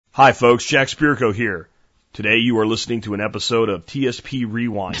Hi folks, Jack Spirko here. Today you are listening to an episode of TSP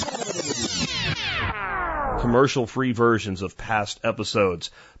Rewind. Commercial-free versions of past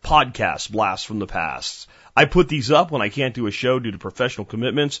episodes, podcast blasts from the past. I put these up when I can't do a show due to professional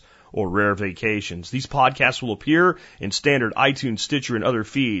commitments or rare vacations. These podcasts will appear in standard iTunes, Stitcher, and other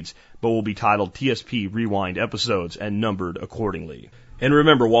feeds, but will be titled TSP Rewind episodes and numbered accordingly. And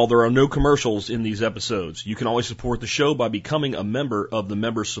remember, while there are no commercials in these episodes, you can always support the show by becoming a member of the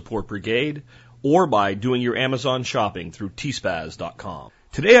Member Support Brigade or by doing your Amazon shopping through tspaz.com.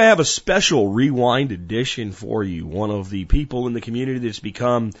 Today I have a special Rewind edition for you. One of the people in the community that's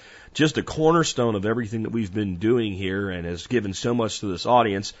become just a cornerstone of everything that we've been doing here and has given so much to this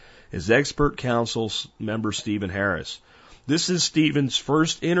audience is Expert Council member Stephen Harris. This is Stephen's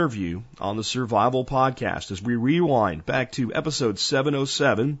first interview on the Survival Podcast as we rewind back to episode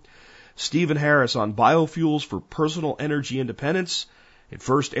 707, Stephen Harris on biofuels for personal energy independence. It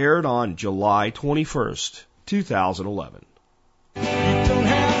first aired on July 21st, 2011.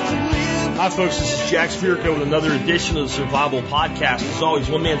 Hi folks, this is Jack Spirko with another edition of the Survival Podcast. As always,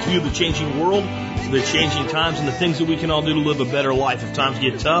 one man's view of the changing world, the changing times, and the things that we can all do to live a better life if times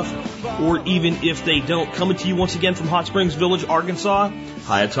get tough, or even if they don't. Coming to you once again from Hot Springs Village, Arkansas,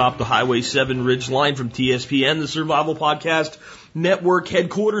 high atop the Highway 7 Ridge Line from TSPN, the Survival Podcast Network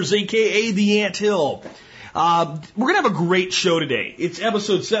headquarters, a.k.a. the Ant Hill. We're going to have a great show today. It's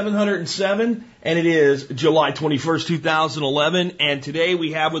episode 707, and it is July 21st, 2011. And today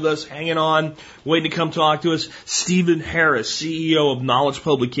we have with us, hanging on, waiting to come talk to us, Stephen Harris, CEO of Knowledge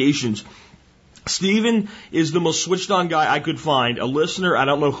Publications. Stephen is the most switched-on guy I could find. A listener, I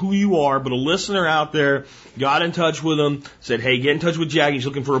don't know who you are, but a listener out there got in touch with him, said, hey, get in touch with Jack. He's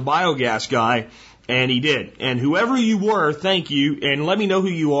looking for a biogas guy. And he did. And whoever you were, thank you. And let me know who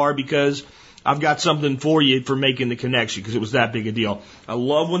you are because I've got something for you for making the connection because it was that big a deal. I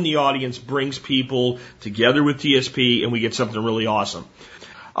love when the audience brings people together with TSP and we get something really awesome.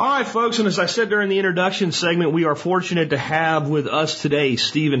 All right, folks, and as I said during the introduction segment, we are fortunate to have with us today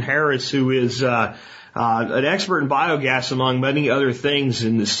Stephen Harris, who is an expert in biogas, among many other things,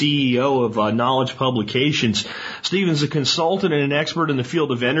 and the CEO of Knowledge Publications. Stephen's a consultant and an expert in the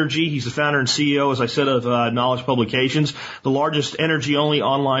field of energy. He's the founder and CEO, as I said, of Knowledge Publications, the largest energy-only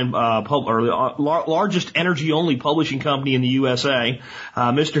largest energy-only publishing company in the USA.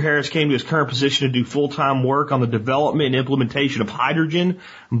 Mr. Harris came to his current position to do full-time work on the development and implementation of hydrogen,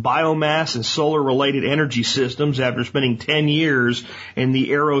 biomass, and solar-related energy systems after spending 10 years in the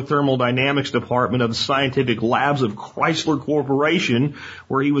aerothermal department of the scientific labs of Chrysler Corporation,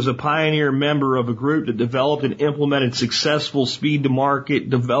 where he was a pioneer member of a group that developed and implemented successful speed-to-market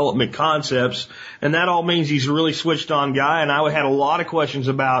development concepts. And that all means he's a really switched-on guy, and I had a lot of questions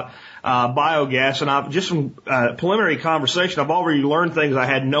about biogas, and I've just from preliminary conversation, I've already learned things I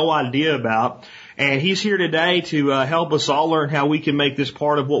had no idea about. And he's here today to help us all learn how we can make this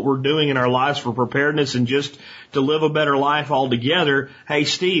part of what we're doing in our lives for preparedness and just to live a better life altogether. Hey,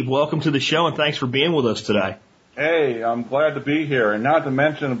 Steve, welcome to the show, and thanks for being with us today. Hey, I'm glad to be here. And not to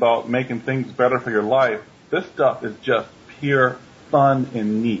mention about making things better for your life, this stuff is just pure fun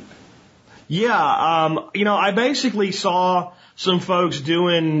and neat. Yeah, I basically saw some folks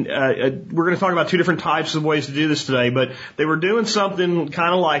doing, we're going to talk about two different types of ways to do this today, but they were doing something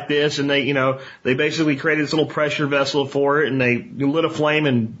kind of like this, and they basically created this little pressure vessel for it, and they lit a flame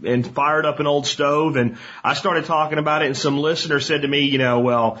and fired up an old stove, and I started talking about it, and some listener said to me,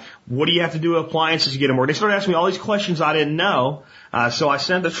 well, what do you have to do with appliances to get them working? They started asking me all these questions I didn't know, so I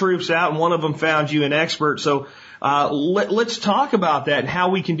sent the troops out, and one of them found you an expert, so let's talk about that and how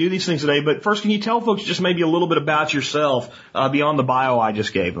we can do these things today. But first, can you tell folks just maybe a little bit about yourself beyond the bio I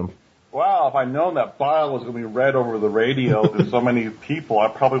just gave them? Wow, if I'd known that bio was going to be read over the radio to so many people, I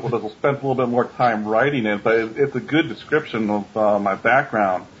probably would have spent a little bit more time writing it. But it's a good description of my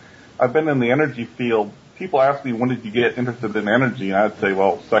background. I've been in the energy field. People ask me, when did you get interested in energy? And I'd say,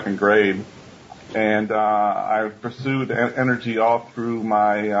 well, second grade. And I pursued energy all through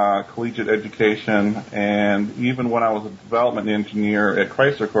my collegiate education, and even when I was a development engineer at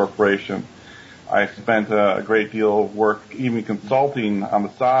Chrysler Corporation, I spent a great deal of work, even consulting on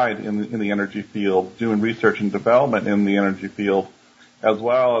the side in the energy field, doing research and development in the energy field, as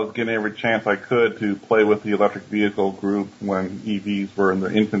well as getting every chance I could to play with the electric vehicle group when EVs were in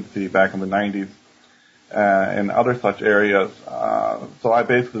their infancy back in the 90s. And other such areas. So I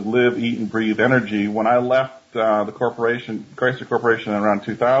basically live, eat, and breathe energy. When I left the corporation, Chrysler Corporation, in around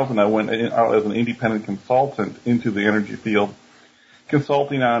 2000, I went out as an independent consultant into the energy field,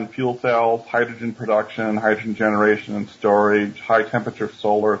 consulting on fuel cells, hydrogen production, hydrogen generation and storage, high-temperature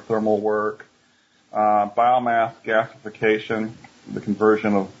solar thermal work, biomass gasification, the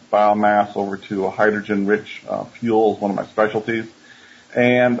conversion of biomass over to a hydrogen-rich fuel is one of my specialties.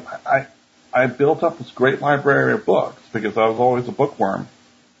 And I built up this great library of books because I was always a bookworm.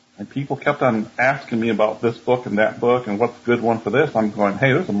 And people kept on asking me about this book and that book and what's a good one for this. I'm going,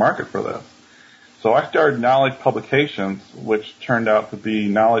 hey, there's a market for this. So I started Knowledge Publications, which turned out to be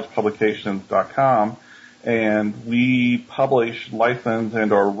knowledgepublications.com. And we publish, license,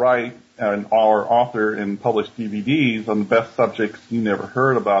 and or write and or author and publish DVDs on the best subjects you never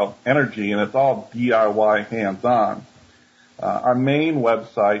heard about energy, and it's all DIY hands-on. Our main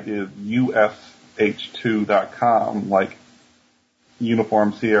website is ush2.com, like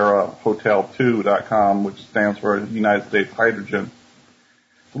Uniform Sierra Hotel 2.com, which stands for United States Hydrogen.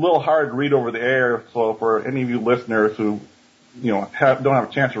 It's a little hard to read over the air, so for any of you listeners who, don't have a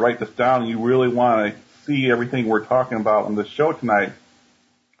chance to write this down, and you really want to see everything we're talking about on this show tonight,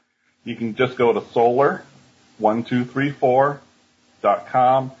 you can just go to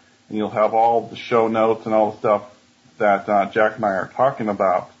solar1234.com, and you'll have all the show notes and all the stuff that Jack and I are talking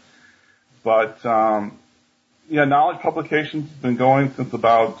about. But Knowledge Publications has been going since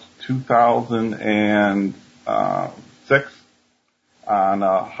about 2006 on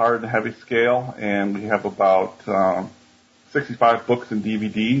a hard and heavy scale, and we have about 65 books and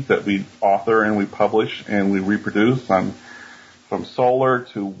DVDs that we author and we publish and we reproduce on from solar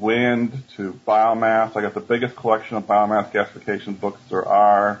to wind to biomass. I got the biggest collection of biomass gasification books there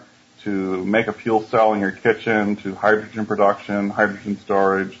are, to make a fuel cell in your kitchen, to hydrogen production, hydrogen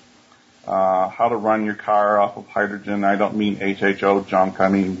storage, how to run your car off of hydrogen. I don't mean HHO junk. I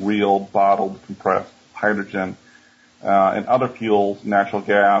mean real bottled compressed hydrogen, and other fuels, natural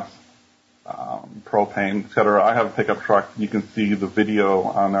gas, propane, etc. I have a pickup truck. You can see the video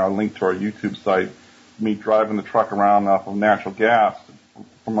on our link to our YouTube site, me driving the truck around off of natural gas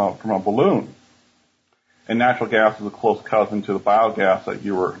from a balloon. And natural gas is a close cousin to the biogas that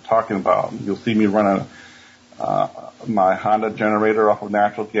you were talking about. You'll see me running my Honda generator off of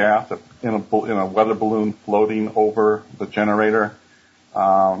natural gas in a weather balloon floating over the generator.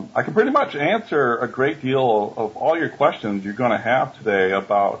 I can pretty much answer a great deal of all your questions you're going to have today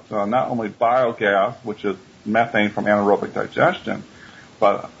about not only biogas, which is methane from anaerobic digestion,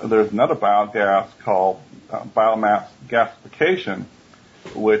 but there's another biogas called biomass gasification,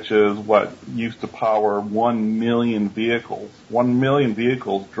 which is what used to power 1 million vehicles. 1 million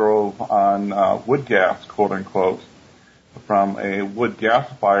vehicles drove on wood gas, quote unquote, from a wood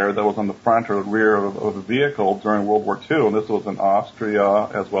gasifier that was on the front or the rear of the vehicle during World War II. And this was in Austria,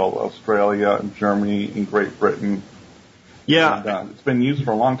 as well as Australia and Germany and Great Britain. Yeah. And, it's been used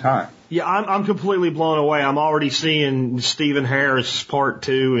for a long time. Yeah, I'm completely blown away. I'm already seeing Stephen Harris part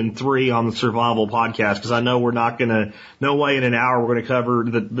 2 and 3 on the Survival podcast, because I know no way in an hour we're going to cover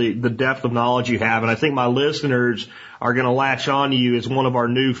the depth of knowledge you have. And I think my listeners are going to latch on to you as one of our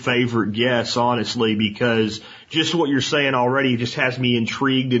new favorite guests, honestly, because just what you're saying already just has me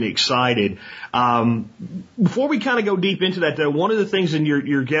intrigued and excited. Before we kind of go deep into that, though, one of the things in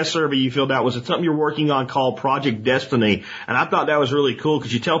your guest survey you filled out was something you're working on called Project Destiny. And I thought that was really cool.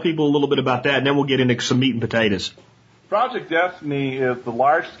 Could you tell people a little bit about that, and then we'll get into some meat and potatoes? Project Destiny is the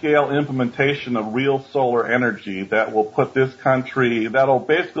large-scale implementation of real solar energy that will put this country, that'll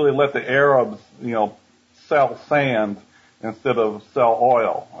basically let the Arabs, sell sand instead of sell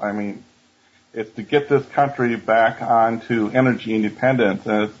oil. I mean, it's to get this country back onto energy independence,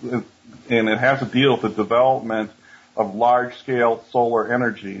 and it has to deal with the development of large-scale solar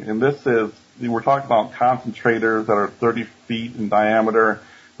energy. And we're talking about concentrators that are 30 feet in diameter.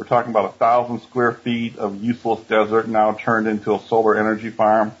 We're talking about 1,000 square feet of useless desert now turned into a solar energy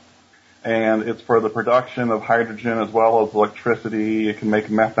farm. And it's for the production of hydrogen as well as electricity. It can make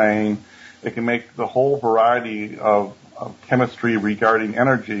methane. It can make the whole variety of chemistry regarding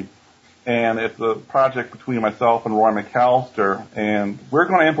energy. And it's a project between myself and Roy McAllister, and we're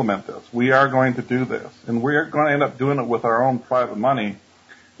going to implement this. We are going to do this, and we're going to end up doing it with our own private money,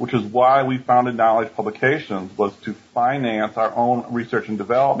 which is why we founded Knowledge Publications, was to finance our own research and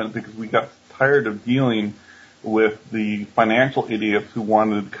development, because we got tired of dealing with the financial idiots who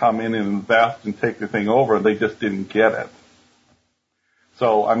wanted to come in and invest and take the thing over. They just didn't get it.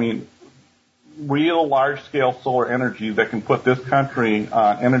 So, I mean, real large-scale solar energy that can put this country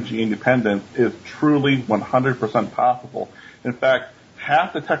on energy independence is truly 100% possible. In fact,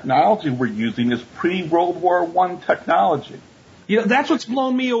 half the technology we're using is pre-World War I technology. That's what's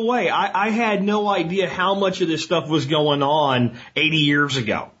blown me away. I had no idea how much of this stuff was going on 80 years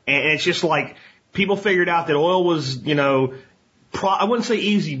ago. And it's just like people figured out that oil was, I wouldn't say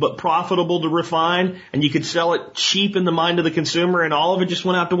easy, but profitable to refine, and you could sell it cheap in the mind of the consumer, and all of it just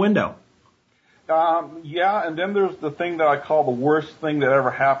went out the window. Yeah, and then there's the thing that I call the worst thing that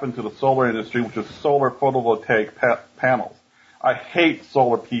ever happened to the solar industry, which is solar photovoltaic panels. I hate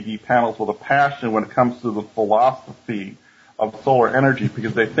solar PV panels with a passion when it comes to the philosophy of solar energy,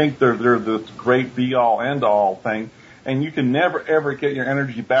 because they think they're this great be-all, end-all thing, and you can never, ever get your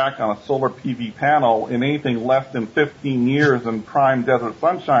energy back on a solar PV panel in anything less than 15 years in prime desert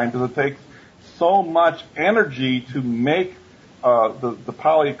sunshine, because it takes so much energy to make the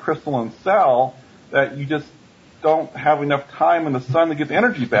polycrystalline cell that you just don't have enough time in the sun to get the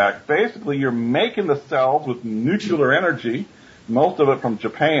energy back. Basically, you're making the cells with nuclear energy, most of it from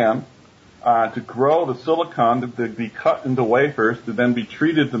Japan, to grow the silicon to be cut into wafers to then be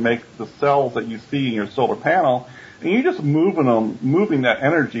treated to make the cells that you see in your solar panel. And you're just moving that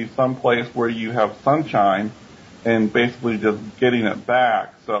energy someplace where you have sunshine and basically just getting it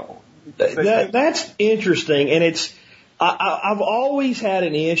back. So that's interesting, and I've always had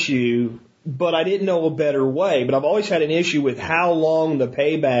an issue, but I didn't know a better way. But I've always had an issue with how long the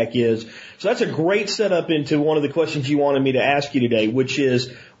payback is. So that's a great setup into one of the questions you wanted me to ask you today, which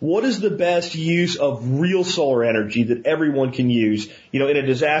is, what is the best use of real solar energy that everyone can use, in a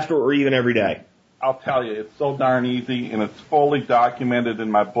disaster or even every day? I'll tell you, it's so darn easy, and it's fully documented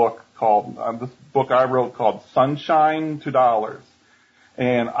in my book called, this book I wrote called Sunshine $2.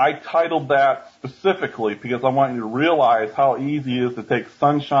 And I titled that specifically because I want you to realize how easy it is to take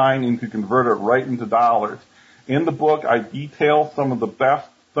sunshine and to convert it right into dollars. In the book, I detail some of the best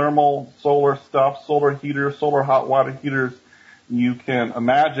thermal solar stuff, solar heaters, solar hot water heaters you can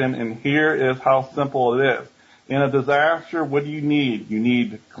imagine, and here is how simple it is. In a disaster, what do you need? You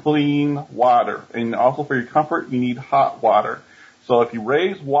need clean water, and also for your comfort, you need hot water. So if you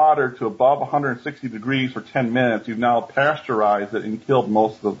raise water to above 160 degrees for 10 minutes, you've now pasteurized it and killed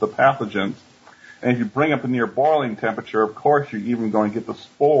most of the pathogens. And if you bring up to near boiling temperature, of course, you're even going to get the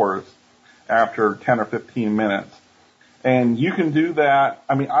spores after 10 or 15 minutes. And you can do that.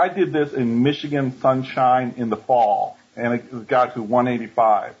 I mean, I did this in Michigan sunshine in the fall, and it got to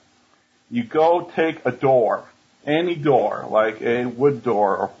 185. You go take a door, any door, like a wood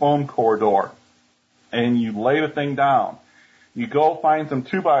door or foam core door, and you lay the thing down. You go find some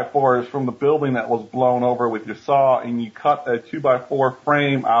 2x4s from the building that was blown over with your saw, and you cut a 2x4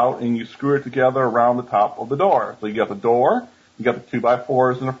 frame out, and you screw it together around the top of the door. So you got the door, you got the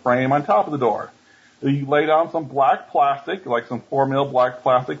 2x4s and a frame on top of the door. You lay down some black plastic, like some 4mm black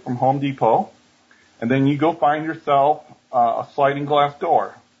plastic from Home Depot, and then you go find yourself a sliding glass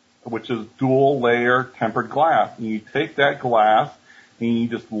door, which is dual layer tempered glass. And you take that glass and you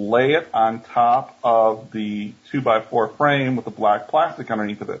just lay it on top of the 2x4 frame with the black plastic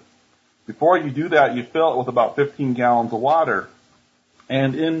underneath of it. Before you do that, you fill it with about 15 gallons of water.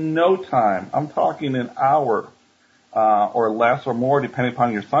 And in no time, I'm talking an hour or less or more, depending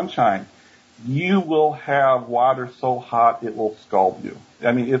upon your sunshine, you will have water so hot it will scald you.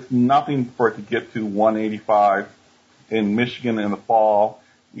 I mean, it's nothing for it to get to 185 in Michigan in the fall.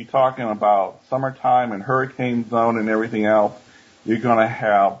 You're talking about summertime and hurricane zone and everything else. You're going to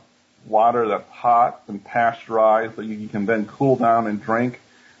have water that's hot and pasteurized that you can then cool down and drink,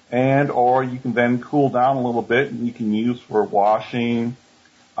 or you can then cool down a little bit and you can use for washing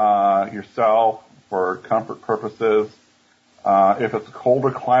yourself for comfort purposes. If it's a colder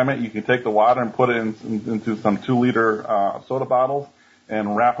climate, you can take the water and put it into some 2-liter soda bottles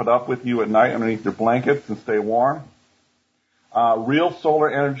and wrap it up with you at night underneath your blankets and stay warm. Real solar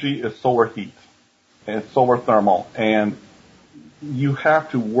energy is solar heat, and it's solar thermal, and you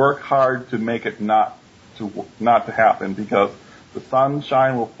have to work hard to make it not to happen, because the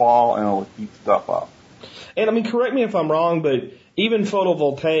sunshine will fall and it'll heat stuff up. And I mean, correct me if I'm wrong, but even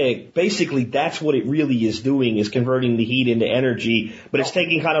photovoltaic, basically that's what it really is doing, is converting the heat into energy, but it's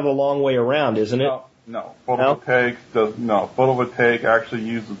taking kind of a long way around, isn't it? No. Photovoltaic actually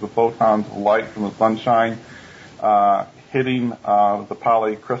uses the photons of light from the sunshine hitting the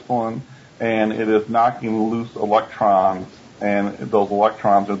polycrystalline, and it is knocking loose electrons, and those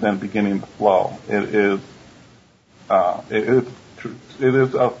electrons are then beginning to flow. It is a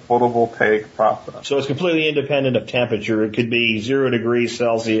photovoltaic process. So it's completely independent of temperature. It could be 0 degrees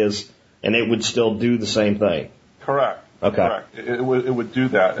Celsius, and it would still do the same thing. Correct. Okay. Correct. It would do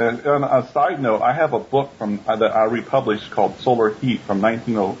that. And on a side note, I have a book that I republished called Solar Heat from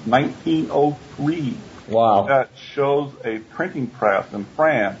 1903. Wow. That shows a printing press in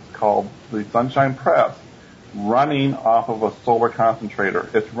France called the Sunshine Press, running off of a solar concentrator.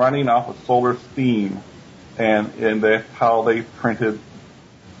 It's running off of solar steam, and that's how they printed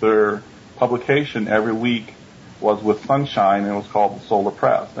their publication every week, was with sunshine, and it was called the Solar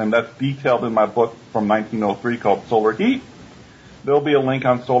Press. And that's detailed in my book from 1903 called Solar Heat. There'll be a link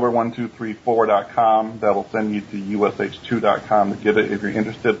on solar1234.com that'll send you to ush2.com to get it if you're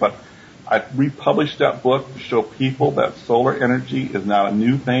interested. But I republished that book to show people that solar energy is not a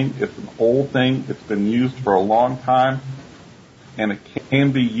new thing. It's an old thing. It's been used for a long time. And it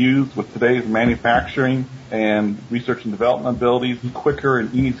can be used with today's manufacturing and research and development abilities quicker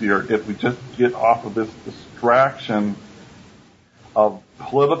and easier if we just get off of this distraction of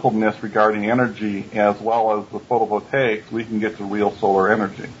politicalness regarding energy as well as the photovoltaics. We can get to real solar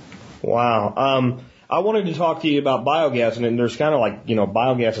energy. Wow. I wanted to talk to you about biogas, and there's kind of like,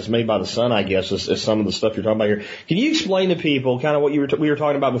 biogas is made by the sun, I guess, is some of the stuff you're talking about here. Can you explain to people kind of what we were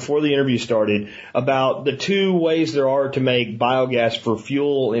talking about before the interview started about the two ways there are to make biogas for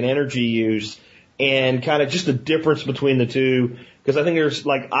fuel and energy use and kind of just the difference between the two? Because I think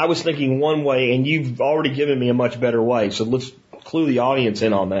I was thinking one way, and you've already given me a much better way. So let's clue the audience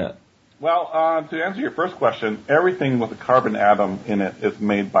in on that. Well, to answer your first question, everything with a carbon atom in it is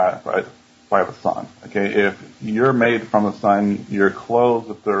made by the sun. Okay, if you're made from the sun, your clothes,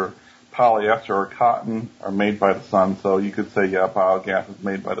 if they're polyester or cotton, are made by the sun. So you could say, yeah, biogas is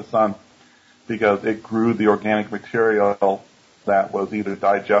made by the sun because it grew the organic material that was either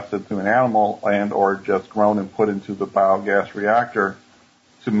digested through an animal and or just grown and put into the biogas reactor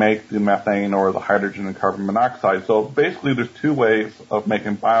to make the methane or the hydrogen and carbon monoxide. So basically there's two ways of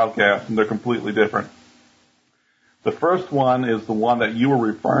making biogas, and they're completely different. The first one is the one that you were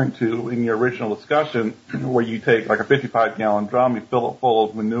referring to in your original discussion, where you take like a 55-gallon drum, you fill it full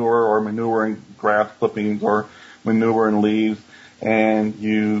of manure or manure and grass clippings or manure and leaves, and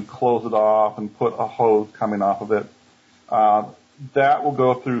you close it off and put a hose coming off of it. That will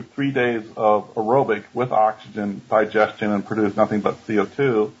go through 3 days of aerobic with oxygen digestion and produce nothing but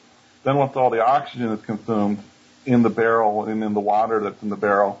CO2. Then once all the oxygen is consumed in the barrel and in the water that's in the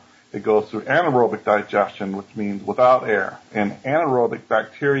barrel, it goes through anaerobic digestion, which means without air. And anaerobic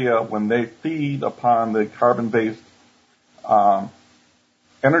bacteria, when they feed upon the carbon-based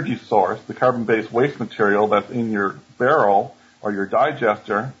energy source, the carbon-based waste material that's in your barrel or your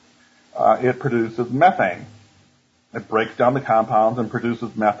digester, it produces methane. It breaks down the compounds and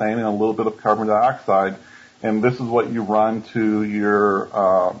produces methane and a little bit of carbon dioxide. And this is what you run to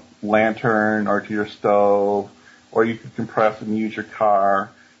your lantern or to your stove, or you could compress and use your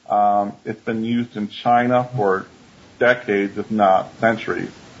car. It's been used in China for decades, if not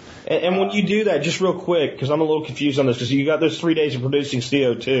centuries. And when you do that, just real quick, because I'm a little confused on this, because you got those 3 days of producing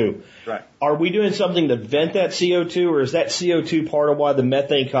CO2. Right. Are we doing something to vent that CO2, or is that CO2 part of why the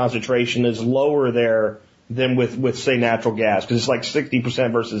methane concentration is lower there than with say, natural gas? Because it's like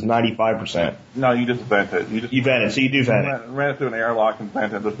 60% versus 95%. No, you just vent it. You vent it, so you do vent it. Ran it through an airlock and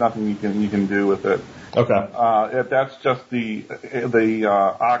vent it. There's nothing you can do with it. Okay. That's just the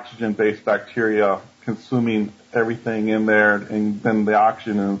oxygen-based bacteria consuming everything in there, and then the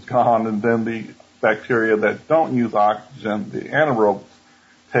oxygen is gone, and then the bacteria that don't use oxygen, the anaerobes,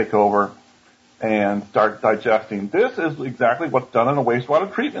 take over and start digesting. This is exactly what's done in a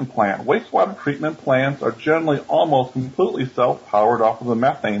wastewater treatment plant. Wastewater treatment plants are generally almost completely self-powered off of the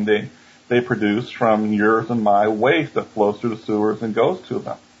methane they produce from yours and my waste that flows through the sewers and goes to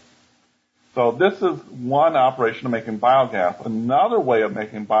them. So this is one operation of making biogas. Another way of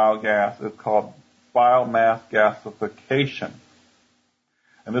making biogas is called biomass gasification.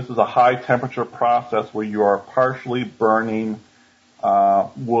 And this is a high temperature process where you are partially burning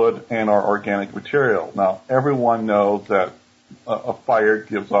wood and or organic material. Now, everyone knows that a fire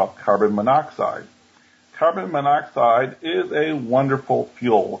gives off carbon monoxide. Carbon monoxide is a wonderful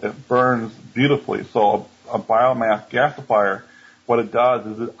fuel. It burns beautifully. So a biomass gasifier, what it does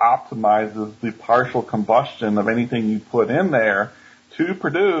is it optimizes the partial combustion of anything you put in there to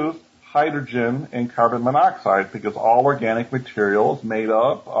produce hydrogen and carbon monoxide, because all organic material is made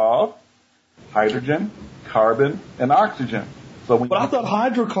up of hydrogen, carbon, and oxygen. But I thought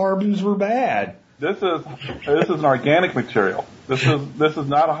hydrocarbons were bad. This is an organic material. This is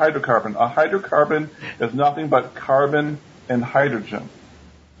not a hydrocarbon. A hydrocarbon is nothing but carbon and hydrogen,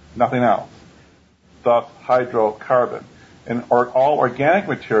 nothing else. Thus, hydrocarbon. And all organic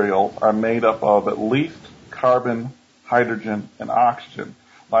materials are made up of at least carbon, hydrogen, and oxygen.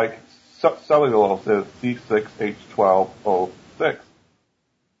 Like cellulose is C6H12O6.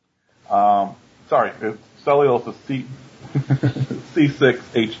 Cellulose is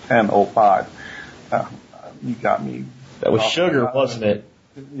C6H10O5. You got me. That was sugar, wasn't it?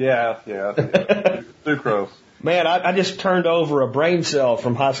 Yes. Sucrose. Man, I just turned over a brain cell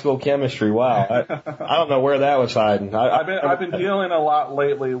from high school chemistry. Wow. I don't know where that was hiding. I've been dealing a lot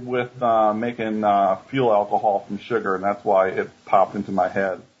lately with making fuel alcohol from sugar, and that's why it popped into my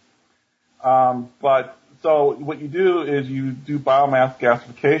head. But So what you do is you do biomass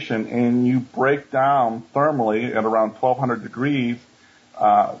gasification, and you break down thermally at around 1200 degrees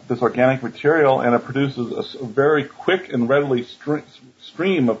this organic material, and it produces a very quick and readily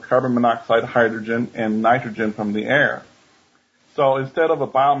stream of carbon monoxide, hydrogen, and nitrogen from the air. So instead of a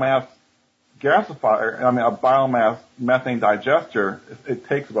biomass a biomass methane digester, it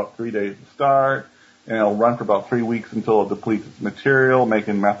takes about 3 days to start, and it'll run for about 3 weeks until it depletes its material,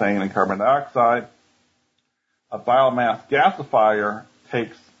 making methane and carbon dioxide. A biomass gasifier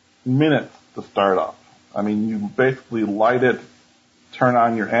takes minutes to start up. I mean, you basically light it, turn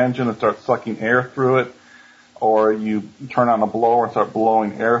on your engine and start sucking air through it, or you turn on a blower and start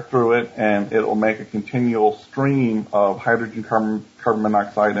blowing air through it, and it will make a continual stream of hydrogen, carbon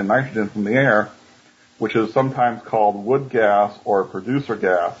monoxide, and nitrogen from the air, which is sometimes called wood gas or producer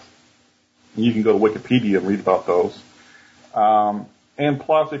gas. You can go to Wikipedia and read about those. And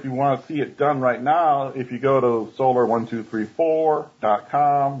plus, if you want to see it done right now, if you go to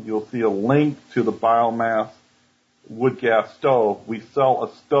solar1234.com, you'll see a link to the biomass wood gas stove. We sell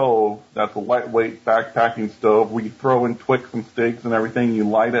a stove that's a lightweight backpacking stove. We throw in Twix and sticks and everything. You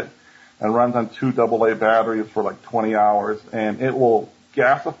light it, and runs on 2 AA batteries for like 20 hours, and it will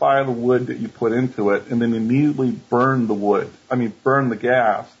gasify the wood that you put into it, and then immediately burn the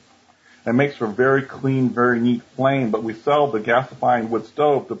gas. It makes for a very clean, very neat flame, but we sell the gasifying wood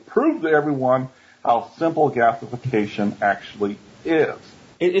stove to prove to everyone how simple gasification actually is.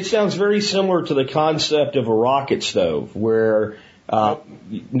 It sounds very similar to the concept of a rocket stove, where,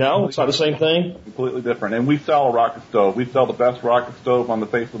 no, it's not the same thing? Completely different. And we sell a rocket stove. We sell the best rocket stove on the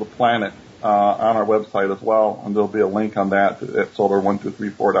face of the planet on our website as well, and there'll be a link on that at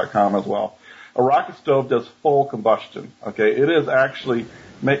solar1234.com as well. A rocket stove does full combustion, okay? It is actually...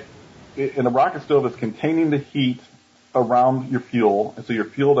 In a rocket stove, it's containing the heat around your fuel, so your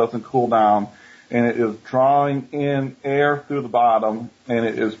fuel doesn't cool down, and it is drawing in air through the bottom, and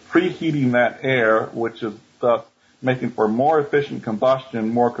it is preheating that air, which is thus making for more efficient combustion,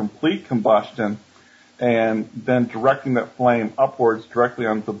 more complete combustion, and then directing that flame upwards directly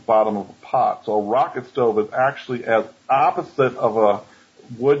onto the bottom of a pot. So a rocket stove is actually as opposite of a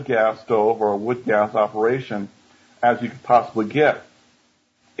wood gas stove or a wood gas operation as you could possibly get.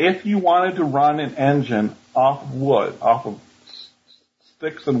 If you wanted to run an engine off of wood, off of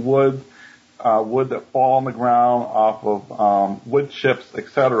sticks and wood, wood that fall on the ground, off of wood chips,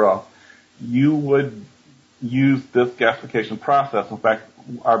 etc., you would use this gasification process. In fact,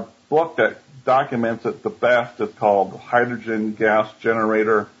 our book that documents it the best is called Hydrogen Gas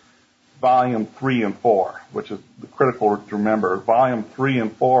Generator Volume 3 and 4, which is critical to remember. Volume 3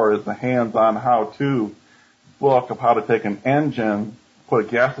 and 4 is the hands-on how-to book of how to take an engine, put a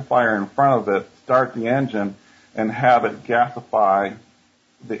gasifier in front of it, start the engine, and have it gasify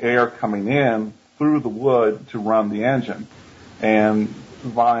the air coming in through the wood to run the engine. And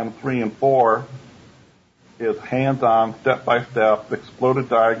volume 3 and 4 is hands-on, step-by-step, exploded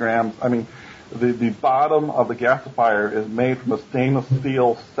diagrams. I mean, the bottom of the gasifier is made from a stainless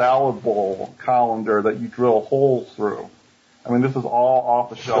steel salad bowl colander that you drill holes through. I mean, this is all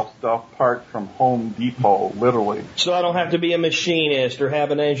off-the-shelf stuff, parts from Home Depot, literally. So I don't have to be a machinist or have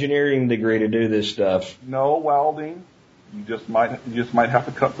an engineering degree to do this stuff. No welding. You just might have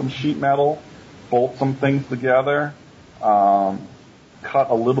to cut some sheet metal, bolt some things together, cut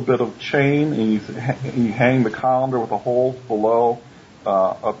a little bit of chain, and you hang the colander with the holes below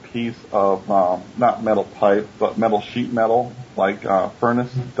a piece of not metal pipe, but metal sheet metal, like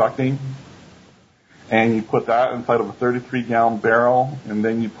furnace ducting. And you put that inside of a 33-gallon barrel, and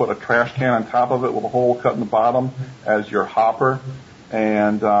then you put a trash can on top of it with a hole cut in the bottom as your hopper.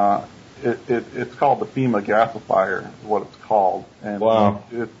 And it's called the FEMA gasifier, is what it's called. And wow.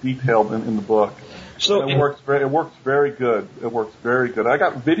 It's detailed in the book. So it works very good. It works very good. I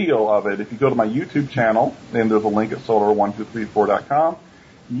got video of it. If you go to my YouTube channel, and there's a link at solar1234.com,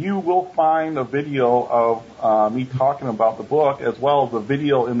 you will find a video of me talking about the book, as well as a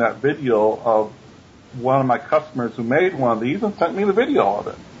video in that video of one of my customers who made one of these and sent me the video of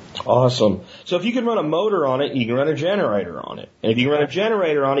it. Awesome. So if you can run a motor on it, you can run a generator on it. And if you can run a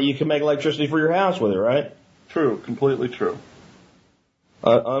generator on it, you can make electricity for your house with it, right? True. Completely true.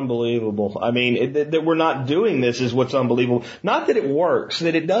 Unbelievable. I mean, that we're not doing this is what's unbelievable. Not that it works,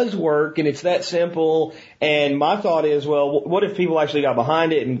 that it does work, and it's that simple. And my thought is, well, what if people actually got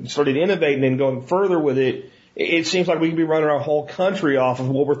behind it and started innovating and going further with it? It seems like we could be running our whole country off of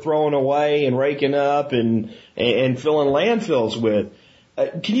what we're throwing away and raking up and filling landfills with.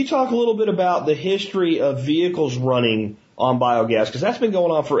 Can you talk a little bit about the history of vehicles running on biogas? Because that's been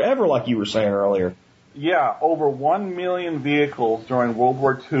going on forever, like you were saying earlier. Yeah, over 1 million vehicles during World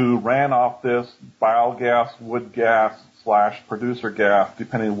War II ran off this biogas, wood gas / producer gas,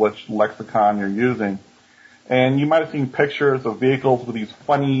 depending on which lexicon you're using. And you might have seen pictures of vehicles with these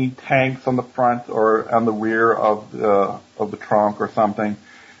funny tanks on the front or on the rear of the trunk or something.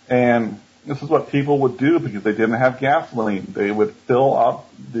 And this is what people would do because they didn't have gasoline. They would fill up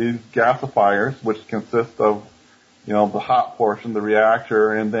these gasifiers, which consist of, the hot portion, the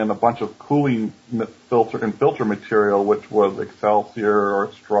reactor, and then a bunch of cooling filter material, which was Excelsior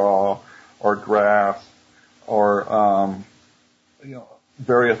or straw or grass or,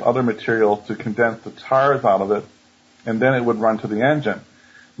 various other materials to condense the tires out of it, and then it would run to the engine.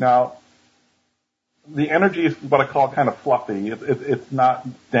 Now, the energy is what I call kind of fluffy. It's not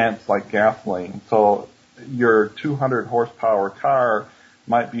dense like gasoline. So your 200 horsepower car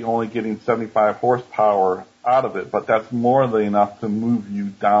might be only getting 75 horsepower out of it, but that's more than enough to move you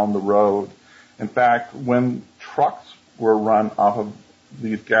down the road. In fact, when trucks were run off of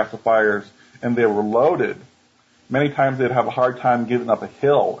these gasifiers and they were loaded, many times they'd have a hard time getting up a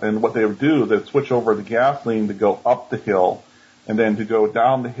hill. And what they would do is they'd switch over the gasoline to go up the hill, and then to go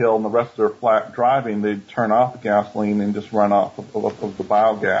down the hill and the rest of their flat driving, they'd turn off the gasoline and just run off of the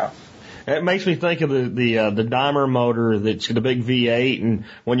biogas. It makes me think of the Daimler motor that's got a big V8, and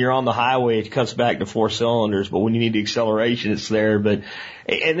when you're on the highway, it cuts back to 4 cylinders, but when you need the acceleration, it's there. And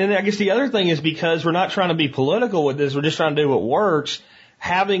then I guess the other thing is, because we're not trying to be political with this, we're just trying to do what works.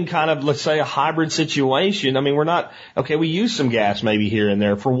 Having kind of, let's say, a hybrid situation. I mean, we use some gas maybe here and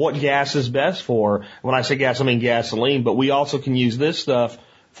there for what gas is best for. When I say gas, I mean gasoline, but we also can use this stuff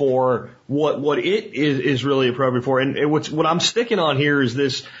for what it is really appropriate for. And what I'm sticking on here is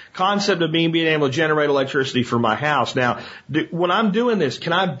this concept of being able to generate electricity for my house. Now, when I'm doing this,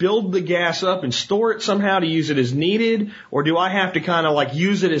 can I build the gas up and store it somehow to use it as needed? Or do I have to kind of like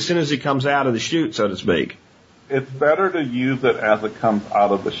use it as soon as it comes out of the chute, so to speak? It's better to use it as it comes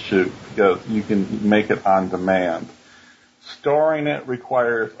out of the chute because you can make it on demand. Storing it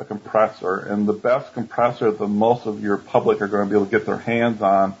requires a compressor, and the best compressor that most of your public are going to be able to get their hands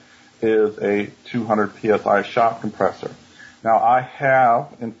on is a 200 psi shop compressor. Now, I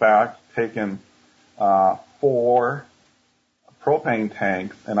have, in fact, taken 4 propane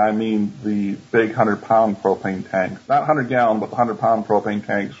tanks, and I mean the big 100-pound propane tanks, not 100-gallon, but the 100-pound propane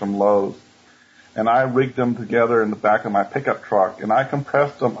tanks from Lowe's, and I rigged them together in the back of my pickup truck, and I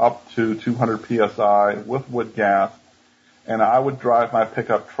compressed them up to 200 psi with wood gas, and I would drive my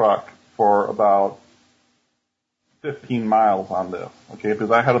pickup truck for about 15 miles on this, okay,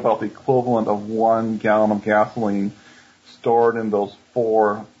 because I had about the equivalent of 1 gallon of gasoline stored in those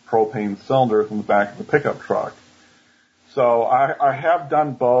 4 propane cylinders in the back of the pickup truck. So I have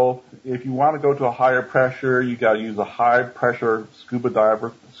done both. If you want to go to a higher pressure, you got to use a high pressure scuba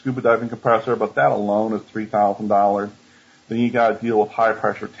diving compressor, but that alone is $3,000. Then you got to deal with high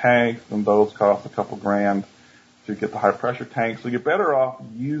pressure tanks, and those cost a couple grand to get the high pressure tanks. So you're better off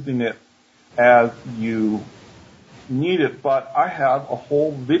using it as you need it. But I have a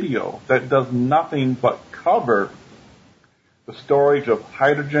whole video that does nothing but cover the storage of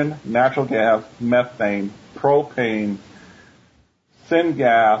hydrogen, natural gas, methane, propane,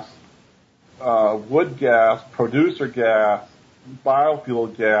 syngas, wood gas, producer gas,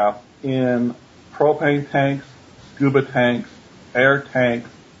 biofuel gas in propane tanks, scuba tanks, air tanks,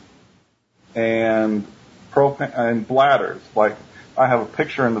 and bladders. Like, I have a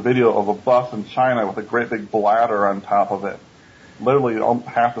picture in the video of a bus in China with a great big bladder on top of it, literally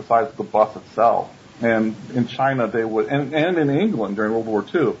half the size of the bus itself. And in China, they would, and in England during World War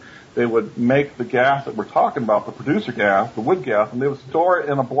II, they would make the gas that we're talking about, the producer gas, the wood gas, and they would store it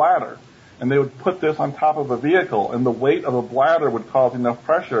in a bladder. And they would put this on top of a vehicle, and the weight of the bladder would cause enough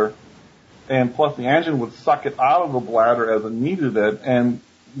pressure, and plus the engine would suck it out of the bladder as it needed it, and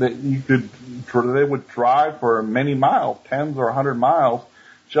they would drive for many miles, tens or 100 miles,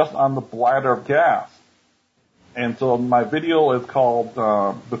 just on the bladder of gas. And so my video is called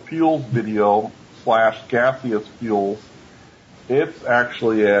the Fuels Video / Gaseous Fuels. It's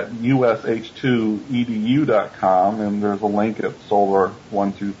actually at ush2edu.com, and there's a link at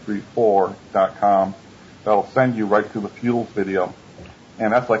solar1234.com that'll send you right to the fuels video.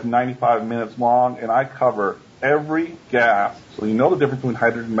 And that's like 95 minutes long, and I cover every gas. So you know the difference between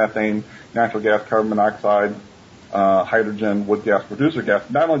hydrogen, methane, natural gas, carbon monoxide, hydrogen, wood gas, producer gas.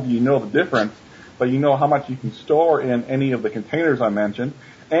 Not only do you know the difference, but you know how much you can store in any of the containers I mentioned,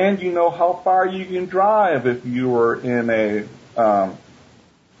 and you know how far you can drive if you were in a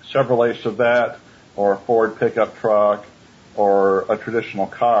Chevrolet Chevette or a Ford pickup truck or a traditional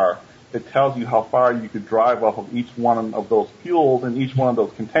car. It tells you how far you could drive off of each one of those fuels in each one of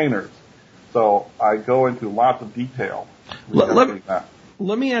those containers. So I go into lots of detail.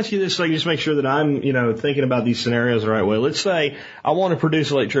 Let me ask you this so I can just make sure that I'm, thinking about these scenarios the right way. Let's say I want to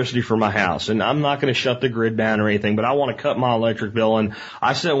produce electricity for my house, and I'm not going to shut the grid down or anything, but I want to cut my electric bill, and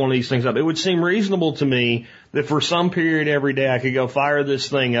I set one of these things up. It would seem reasonable to me that for some period every day I could go fire this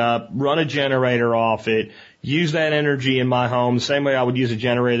thing up, run a generator off it, use that energy in my home the same way I would use a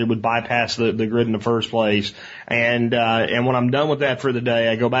generator that would bypass the grid in the first place. And when I'm done with that for the day,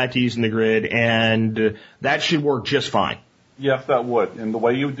 I go back to using the grid, and that should work just fine. Yes, that would. And the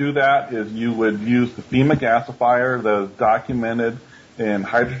way you do that is you would use the FEMA gasifier that is documented in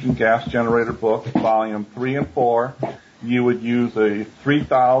Hydrogen Gas Generator Book, Volume 3 and 4. You would use a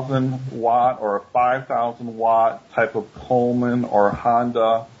 3,000 watt or a 5,000 watt type of Coleman or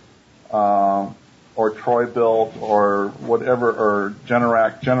Honda or Troy-Bilt or whatever, or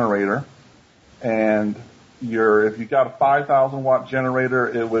Generac generator. And if you got a 5,000 watt generator,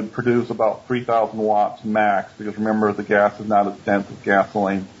 it would produce about 3,000 watts max, because remember, the gas is not as dense as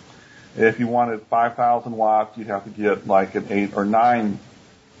gasoline. If you wanted 5,000 watts, you'd have to get like an 8,000 or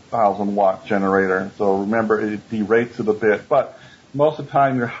 9,000 watt generator. So remember, it derates it a bit. But most of the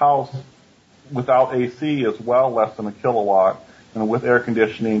time, your house without AC is well less than a kilowatt, and with air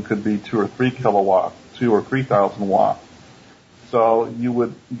conditioning could be 2 or 3 kilowatts, 2 or 3,000 watts. So you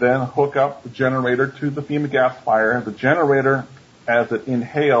would then hook up the generator to the FEMA gasifier. The generator, as it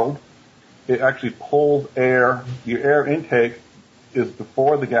inhaled, it actually pulls air. Your air intake is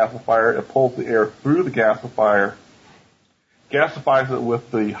before the gasifier. It pulls the air through the gasifier, gasifies it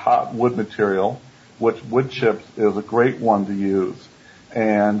with the hot wood material, which wood chips is a great one to use.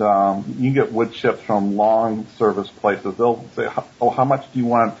 And you get wood chips from long service places. They'll say, "Oh, how much do you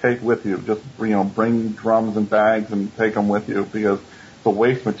want to take with you?" Just bring drums and bags and take them with you, because it's a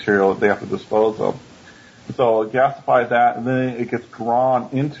waste material that they have to dispose of. So gasify that, and then it gets drawn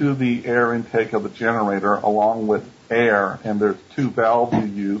into the air intake of the generator along with air. And there's 2 valves you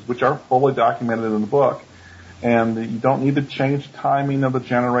use, which are fully documented in the book. And you don't need to change timing of the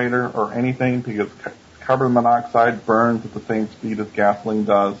generator or anything, because carbon monoxide burns at the same speed as gasoline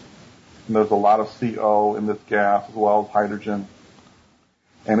does. And there's a lot of CO in this gas as well as hydrogen.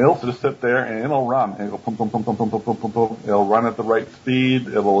 And it'll just sit there and it'll run. And it'll pump, pump, pump, pump, pump, pump, pump, pump. It'll run at the right speed.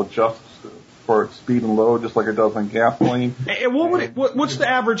 It'll adjust for its speed and load just like it does on gasoline. And what's the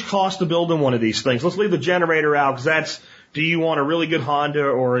average cost of building one of these things? Let's leave the generator out, because do you want a really good Honda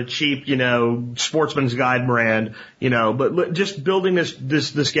or a cheap, Sportsman's Guide brand, but just building this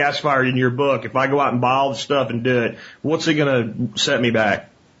gasifier in your book, if I go out and buy all the stuff and do it, what's it going to set me back?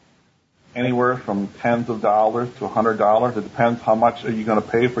 Anywhere from tens of dollars to $100. It depends how much are you going to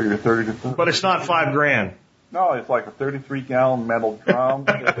pay for your 30 to. But it's not $5,000. No, it's like a 33-gallon metal drum.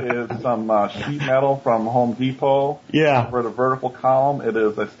 It is some sheet metal from Home Depot. Yeah. For the vertical column. It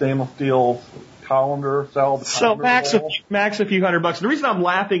is a stainless steel colander cell. So max a few $100. The reason I'm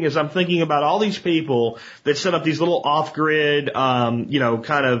laughing is I'm thinking about all these people that set up these little off-grid, cabins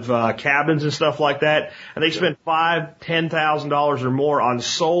and stuff like that, and they spend $5,000-$10,000 or more on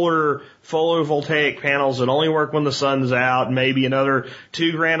solar photovoltaic panels that only work when the sun's out, and maybe another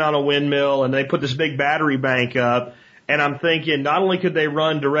 $2,000 on a windmill, and they put this big battery bank up. And I'm thinking, not only could they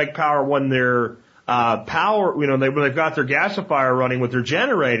run direct power when they're when they've got their gasifier running with their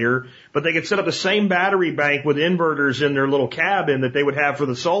generator, but they could set up the same battery bank with inverters in their little cabin that they would have for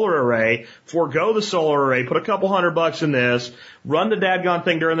the solar array, forego the solar array, put a couple $100 in this, run the dadgone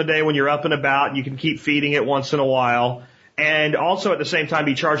thing during the day when you're up and about, and you can keep feeding it once in a while, and also at the same time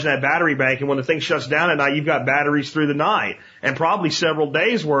be charging that battery bank, and when the thing shuts down at night, you've got batteries through the night, and probably several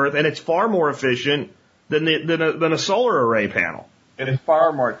days worth, and it's far more efficient than a solar array panel. It is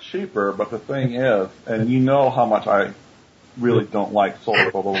far more cheaper, but the thing is, and you know how much I really don't like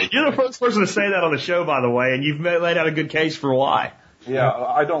solar photovoltaics. You're the first person to say that on the show, by the way, and you've laid out a good case for why. Yeah,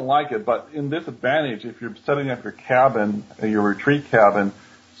 I don't like it, but in this advantage, if you're setting up your cabin, your retreat cabin,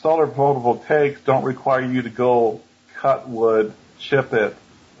 solar photovoltaics don't require you to go cut wood, chip it,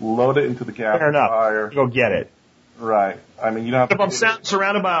 load it into the gasifier. Go get it. Right. I mean, you don't have to. If I'm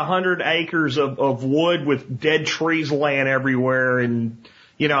surrounded by 100 acres of wood with dead trees laying everywhere, and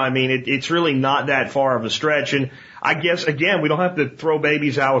it's really not that far of a stretch. And I guess again, we don't have to throw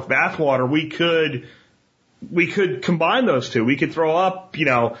babies out with bathwater. We could combine those two. We could throw up,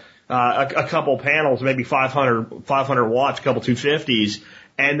 a couple panels, maybe 500 watts, a couple 250s,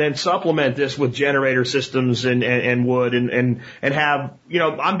 and then supplement this with generator systems and wood and have,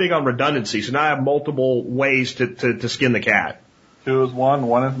 I'm big on redundancy, so now I have multiple ways to skin the cat. 2 is 1,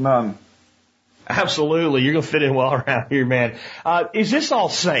 1 is none. Absolutely. You're going to fit in well around here, man. Is this all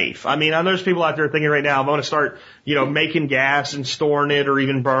safe? I mean, I know there's people out there thinking right now, I'm going to start, making gas and storing it or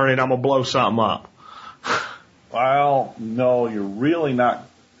even burn it. I'm going to blow something up. Well, no, you're really not.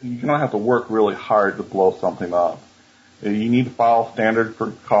 You're going to have to work really hard to blow something up. You need to follow standard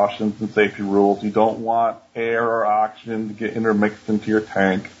precautions and safety rules. You don't want air or oxygen to get intermixed into your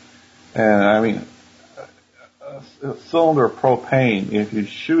tank. And I mean, a cylinder of propane, if you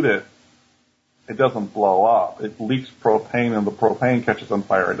shoot it, it doesn't blow up. It leaks propane and the propane catches on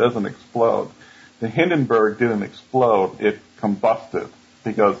fire. It doesn't explode. The Hindenburg didn't explode. It combusted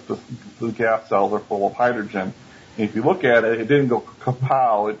because the gas cells are full of hydrogen. And if you look at it, it didn't go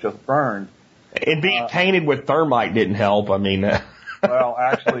kapow. It just burned. And being painted with thermite didn't help. I mean, well,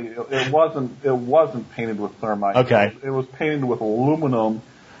 actually, it wasn't painted with thermite. Okay. It was painted with aluminum,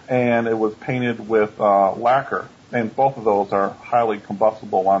 and it was painted with lacquer. And both of those are highly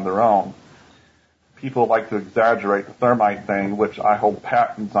combustible on their own. People like to exaggerate the thermite thing, which I hold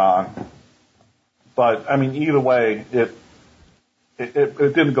patents on. But I mean, either way, it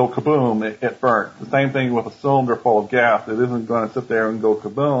didn't go kaboom. It burnt. The same thing with a cylinder full of gas. It isn't going to sit there and go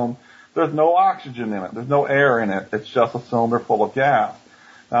kaboom. There's no oxygen in it. There's no air in it. It's just a cylinder full of gas.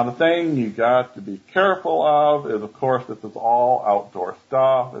 Now, the thing you got to be careful of is, of course, this is all outdoor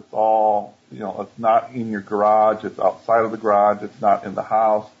stuff. It's all, it's not in your garage. It's outside of the garage. It's not in the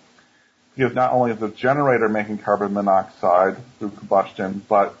house. Because not only is the generator making carbon monoxide through combustion,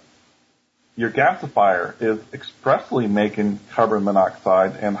 but your gasifier is expressly making carbon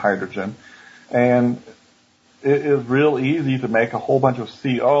monoxide and hydrogen. And it is real easy to make a whole bunch of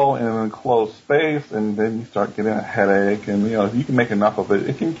CO in an enclosed space, and then you start getting a headache. And, if you can make enough of it,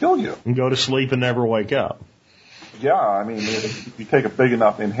 it can kill you. And go to sleep and never wake up. Yeah, I mean, if you take a big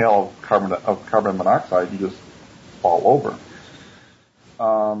enough inhale of carbon monoxide, you just fall over.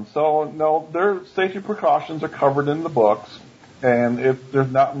 So, no, their safety precautions are covered in the books, and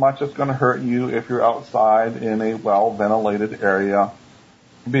there's not much that's going to hurt you if you're outside in a well-ventilated area.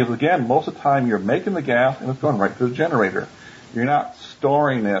 Because, again, most of the time you're making the gas and it's going right to the generator. You're not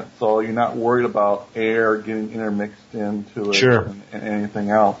storing it, so you're not worried about air getting intermixed into it. Sure. And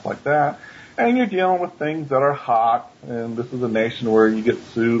anything else like that. And you're dealing with things that are hot, and this is a nation where you get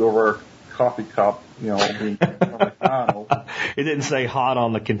sued over a coffee cup, being from McDonald's. It didn't say hot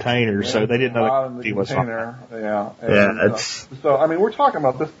on the container, so they didn't know the was container. hot. Yeah. And, so, I mean, we're talking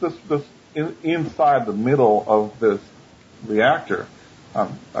about this inside the middle of this reactor.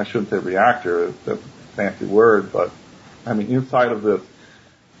 I shouldn't say reactor, that's a fancy word, but I mean inside of this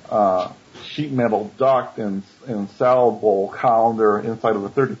sheet metal duct and cell bowl colander inside of a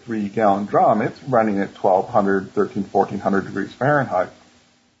 33-gallon drum, it's running at 1,200, 1,400 degrees Fahrenheit.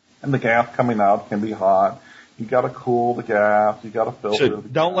 And the gas coming out can be hot. You got to cool the gas. You got to filter. So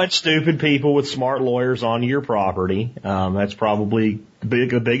don't let stupid people with smart lawyers onto your property. That's probably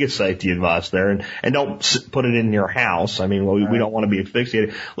the biggest safety advice there. And don't put it in your house. I mean, we don't want to be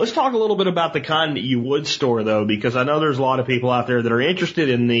asphyxiated. Let's talk a little bit about the kind that you would store, though, because I know there's a lot of people out there that are interested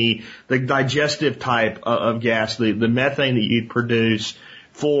in the digestive type of gas, the methane that you'd produce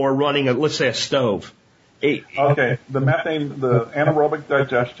for running, let's say, a stove. Okay, the anaerobic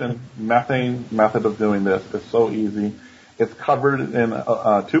digestion methane method of doing this is so easy. It's covered in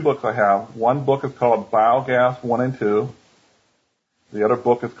two books I have. One book is called Biogas 1 and 2. The other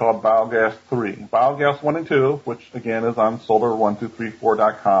book is called Biogas 3. Biogas 1 and 2, which again is on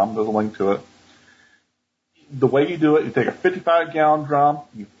solar1234.com. There's a link to it. The way you do it, you take a 55-gallon drum,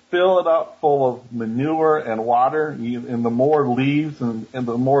 you fill it up full of manure and water, and the more leaves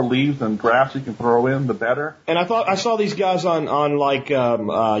and grass you can throw in, the better. And I saw these guys on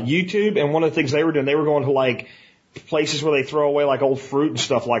YouTube, and one of the things they were doing, they were going to like places where they throw away like old fruit and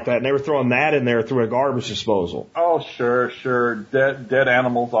stuff like that, and they were throwing that in there through a garbage disposal. Oh, sure. Dead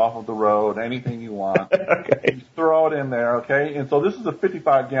animals off of the road, anything you want. Okay. You throw it in there, okay? And so this is a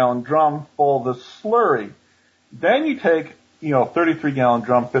 55-gallon drum full of this slurry. Then you take 33-gallon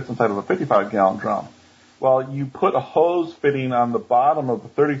drum fits inside of a 55-gallon drum. Well, you put a hose fitting on the bottom of the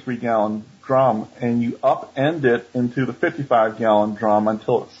 33-gallon drum, and you upend it into the 55-gallon drum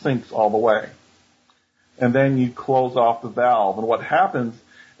until it sinks all the way. And then you close off the valve. And what happens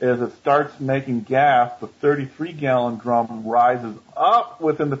is it starts making gas. The 33-gallon drum rises up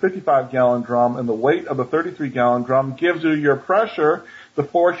within the 55-gallon drum, and the weight of the 33-gallon drum gives you your pressure to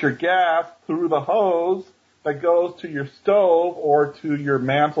force your gas through the hose that goes to your stove or to your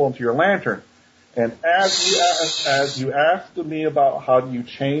mantle and to your lantern. And as you asked me about how do you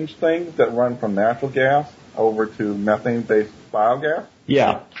change things that run from natural gas over to methane-based biogas.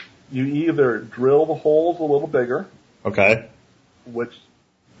 Yeah. You either drill the holes a little bigger. Okay. Which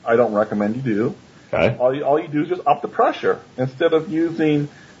I don't recommend you do. Okay. All you do is just up the pressure. Instead of using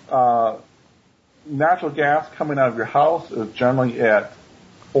natural gas coming out of your house is generally at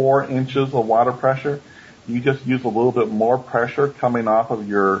 4 inches of water pressure. You just use a little bit more pressure coming off of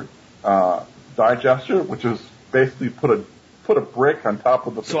your digester, which is basically put a brick on top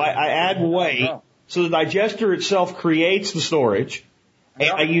of the. So I add weight. So the digester itself creates the storage.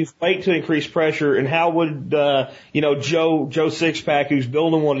 Yeah. I use weight to increase pressure. And how would Joe Sixpack, who's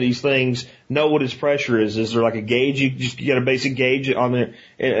building one of these things, know what his pressure is? Is there like a gauge? You get a basic gauge on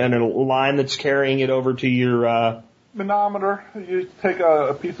a line that's carrying it over to your manometer. You take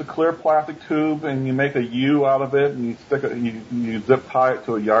a piece of clear plastic tube and you make a U out of it, and you stick it. You zip tie it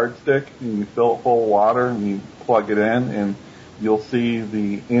to a yardstick, and you fill it full of water, and you plug it in, and you'll see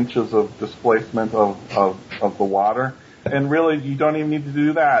the inches of displacement of the water. And really, you don't even need to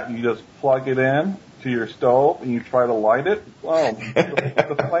do that. You just plug it in to your stove, and you try to light it. Oh,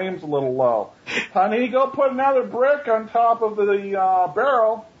 the flame's a little low. Honey, go put another brick on top of the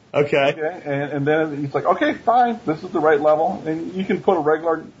barrel. Okay. And then he's like, okay, fine, this is the right level. And you can put a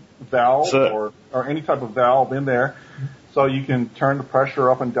regular valve or any type of valve in there. So you can turn the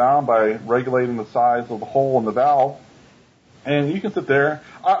pressure up and down by regulating the size of the hole in the valve. And you can sit there.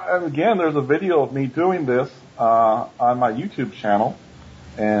 And again, there's a video of me doing this on my YouTube channel.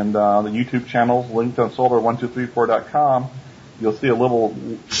 And the YouTube channel is linked on solar1234.com. You'll see a little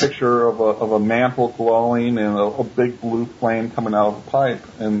picture of a mantle glowing and a big blue flame coming out of the pipe.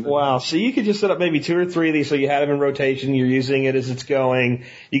 And wow! So you could just set up maybe 2 or 3 of these, so you have them in rotation. You're using it as it's going.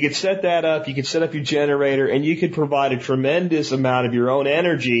 You could set that up. You could set up your generator, and you could provide a tremendous amount of your own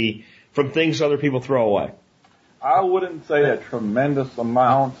energy from things other people throw away. I wouldn't say a tremendous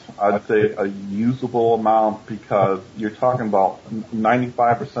amount. I'd say a usable amount, because you're talking about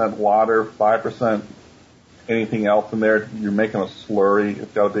 95% water, 5%. Anything else in there, you're making a slurry.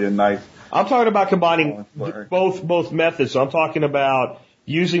 It's got to be a nice. I'm talking about combining both methods. So I'm talking about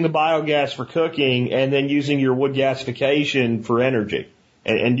using the biogas for cooking and then using your wood gasification for energy,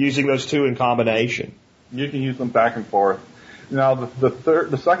 and using those two in combination. You can use them back and forth. Now,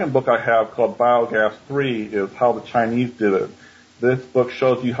 the second book I have, called Biogas 3, is how the Chinese did it. This book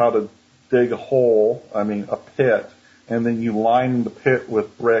shows you how to dig a pit, and then you line the pit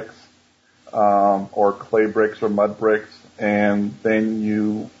with bricks. Or clay bricks or mud bricks, and then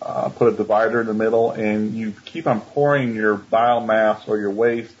you put a divider in the middle, and you keep on pouring your biomass or your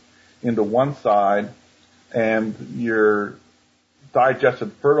waste into one side, and your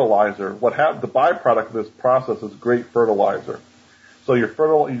digested fertilizer. The byproduct of this process is great fertilizer. So you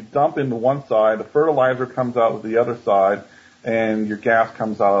dump into one side, the fertilizer comes out of the other side, and your gas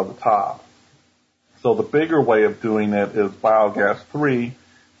comes out of the top. So the bigger way of doing it is Biogas 3.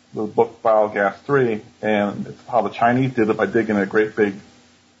 The book Biogas 3, and it's how the Chinese did it by digging a great big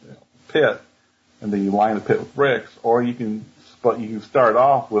pit, and then you line the pit with bricks. Or you can start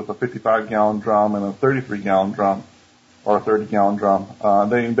off with a 55-gallon drum and a 33-gallon drum, or a 30-gallon drum.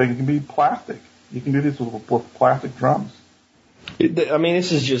 They can be plastic. You can do this with plastic drums.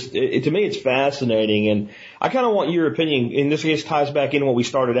 This is just, to me, it's fascinating, and I kind of want your opinion. In this case, ties back into what we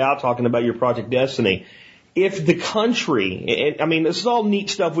started out talking about, your Project Destiny. If the country, this is all neat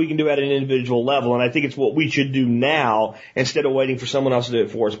stuff we can do at an individual level, and I think it's what we should do now instead of waiting for someone else to do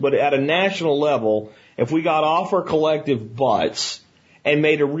it for us. But at a national level, if we got off our collective butts and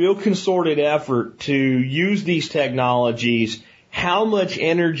made a real concerted effort to use these technologies, how much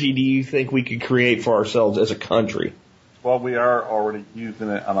energy do you think we could create for ourselves as a country? Well, we are already using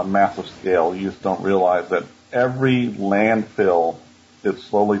it on a massive scale. You just don't realize that every landfill is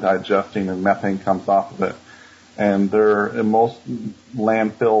slowly digesting, and methane comes off of it. And in most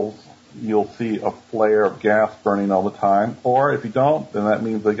landfills, you'll see a flare of gas burning all the time. Or if you don't, then that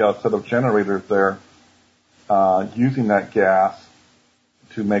means they got a set of generators there using that gas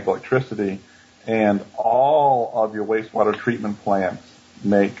to make electricity. And all of your wastewater treatment plants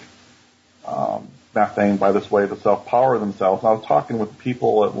make methane by this way to self-power themselves. And I was talking with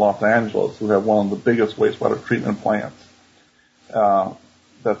people at Los Angeles who have one of the biggest wastewater treatment plants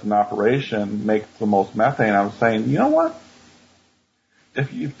that's in operation, makes the most methane. I was saying, you know what?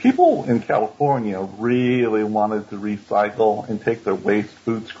 If people in California really wanted to recycle and take their waste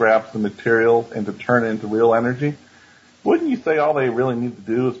food scraps and materials and to turn it into real energy, wouldn't you say all they really need to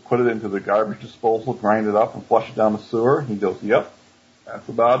do is put it into the garbage disposal, grind it up, and flush it down the sewer? He goes, yep, that's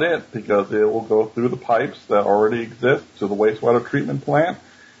about it, because it will go through the pipes that already exist to the wastewater treatment plant,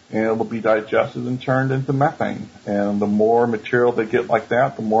 and it will be digested and turned into methane. And the more material they get like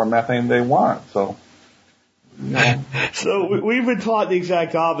that, the more methane they want. So No. So we've been taught the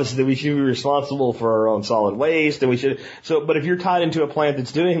exact opposite, that we should be responsible for our own solid waste, and we should. So, but if you're tied into a plant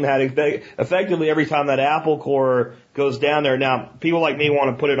that's doing that, effectively every time that apple core goes down there, now people like me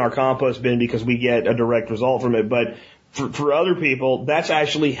want to put it in our compost bin because we get a direct result from it, but for other people, that's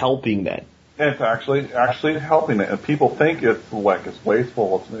actually helping that. It's actually helping it, and people think it's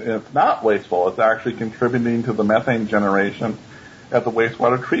wasteful. It's not wasteful. It's actually contributing to the methane generation at the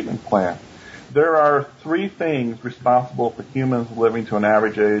wastewater treatment plant. There are three things responsible for humans living to an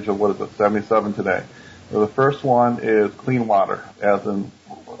average age of 77 today. The first one is clean water, as in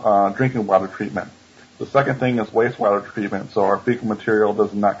drinking water treatment. The second thing is wastewater treatment, so our fecal material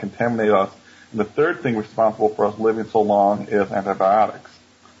does not contaminate us. And the third thing responsible for us living so long is antibiotics.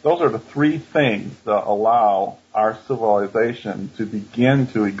 Those are the three things that allow our civilization to begin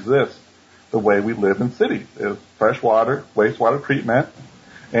to exist the way we live in cities. Is fresh water, wastewater treatment,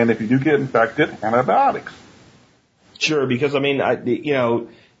 and if you do get infected, antibiotics. Sure, because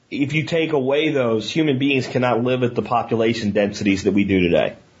if you take away those, human beings cannot live at the population densities that we do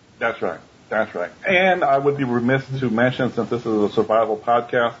today. That's right. And I would be remiss to mention, since this is a survival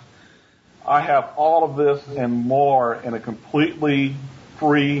podcast, I have all of this and more in a completely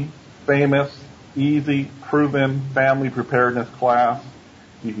free, famous, easy, proven family preparedness class.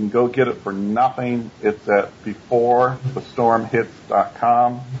 You can go get it for nothing. It's at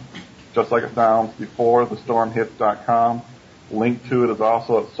beforethestormhits.com. Just like it sounds, beforethestormhits.com. Link to it is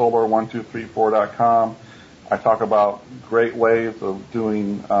also at solar1234.com. I talk about great ways of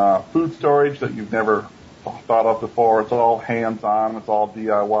doing food storage that you've never thought of before. It's all hands-on. It's all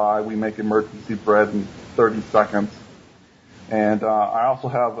DIY. We make emergency bread in 30 seconds. And I also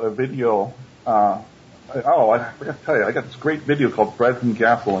have a video. I forgot to tell you, I got this great video called Bread from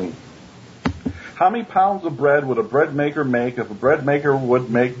Gasoline. How many pounds of bread would a bread maker make if a bread maker would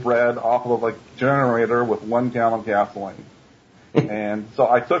make bread off of a generator with 1 gallon of gasoline? And so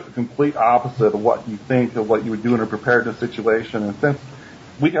I took the complete opposite of what you think of what you would do in a preparedness situation. And since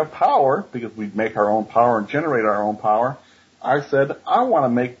we have power, because we make our own power and generate our own power, I said, I want to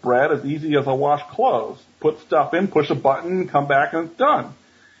make bread as easy as I wash clothes. Put stuff in, push a button, come back, and it's done.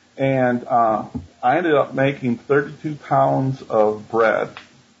 And I ended up making 32 pounds of bread,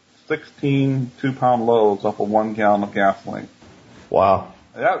 16 2-pound loaves off of 1 gallon of gasoline. Wow.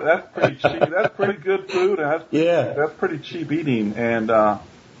 That's pretty cheap. That's pretty good food. And that's pretty cheap eating. And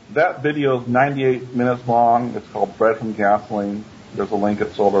that video is 98 minutes long. It's called Bread from Gasoline. There's a link at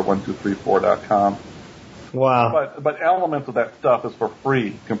solar1234.com. Wow. But elements of that stuff is for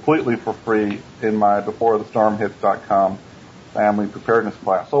free, completely for free, in my beforethestormhits.com family preparedness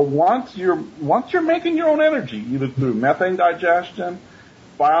class. So once you're making your own energy, either through methane digestion,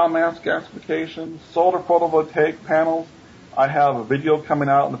 biomass gasification, solar photovoltaic panels, I have a video coming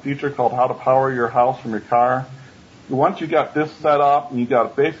out in the future called How to Power Your House from Your Car. Once you got this set up and you got a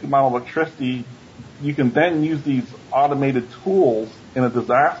basic amount of electricity, you can then use these automated tools in a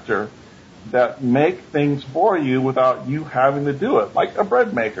disaster that make things for you without you having to do it, like a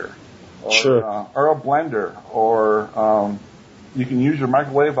bread maker, or, sure, or a blender, or you can use your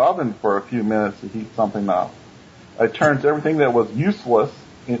microwave oven for a few minutes to heat something up. It turns everything that was useless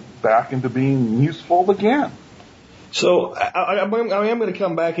back into being useful again. So I am going to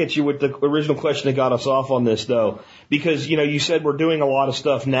come back at you with the original question that got us off on this, though, because, you said we're doing a lot of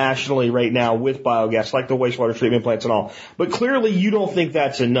stuff nationally right now with biogas, like the wastewater treatment plants and all. But clearly you don't think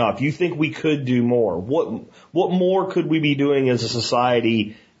that's enough. You think we could do more. What more could we be doing as a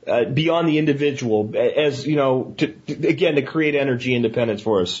society beyond the individual, as, to create energy independence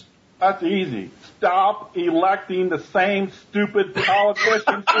for us? That's easy. Stop electing the same stupid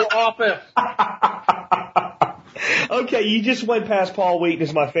politicians to office. Okay, you just went past Paul Wheaton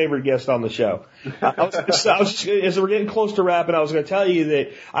as my favorite guest on the show. As we're getting close to wrapping, I was going to tell you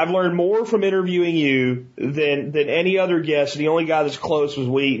that I've learned more from interviewing you than any other guest. The only guy that's close was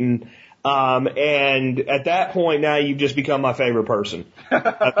Wheaton. And at that point now you've just become my favorite person.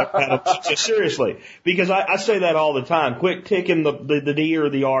 Seriously. Because I say that all the time. Quit ticking the D or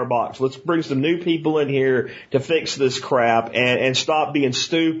the R box. Let's bring some new people in here to fix this crap and stop being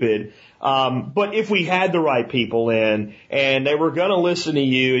stupid. But if we had the right people in and they were going to listen to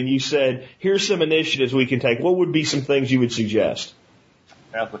you and you said, here's some initiatives we can take, what would be some things you would suggest?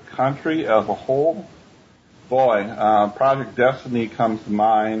 As a country, as a whole, Project Destiny comes to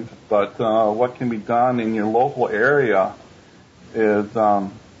mind, but what can be done in your local area is, I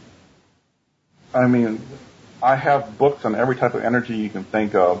have books on every type of energy you can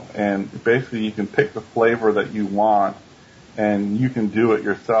think of, and basically you can pick the flavor that you want, and you can do it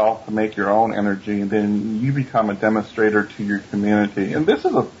yourself to make your own energy, and then you become a demonstrator to your community. And this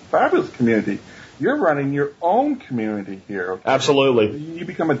is a fabulous community. you're running your own community here. Okay? Absolutely. You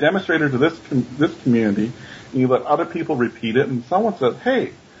become a demonstrator to this community, and you let other people repeat it, and someone says,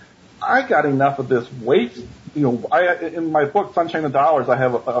 hey, I got enough of this waste. In my book, Sunshine of Dollars, I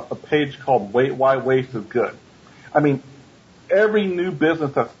have a page called Why Waste is Good. I mean, every new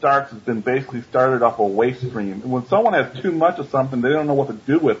business that starts has been basically started off a waste stream. And when someone has too much of something, they don't know what to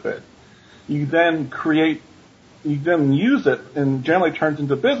do with it. You then use it, and generally turns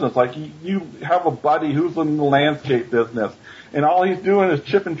into business. Like you have a buddy who's in the landscape business, and all he's doing is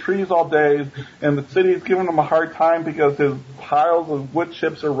chipping trees all day, and the city's giving him a hard time because his piles of wood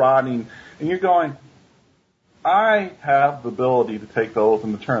chips are rotting. And you're going, I have the ability to take those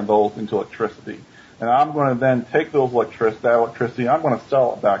and to turn those into electricity. And I'm going to then take that electricity, I'm going to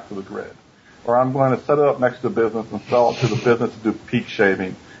sell it back to the grid. Or I'm going to set it up next to the business and sell it to the business to do peak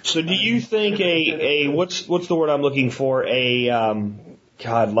shaving. So do you think what's the word I'm looking for? I want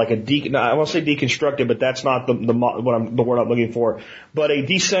to say deconstructed, but that's not the word I'm looking for. But a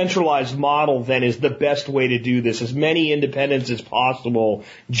decentralized model then is the best way to do this. As many independents as possible,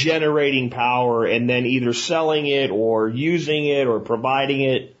 generating power and then either selling it or using it or providing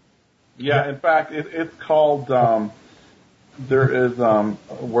it. Yeah, in fact, it's called, there is a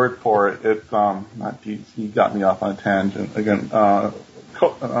word for it. It's not DC, you got me off on a tangent. Again,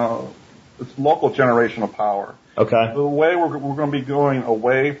 it's local generation of power. Okay. The way we're going to be going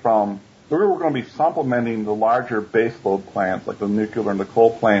away from, we're going to be supplementing the larger baseload plants, like the nuclear and the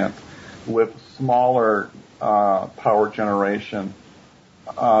coal plants, with smaller power generation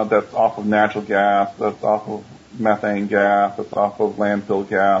that's off of natural gas, that's off of methane gas, that's off of landfill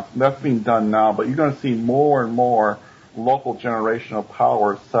gas. That's being done now, but you're going to see more and more local generation of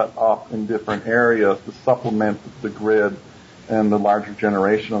power set up in different areas to supplement the grid and the larger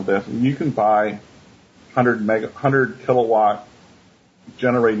generation of this. And you can buy 100 kilowatt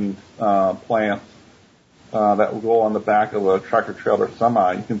generating plants that will go on the back of a tractor trailer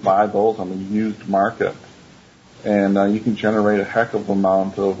semi. You can buy those on the used market. And you can generate a heck of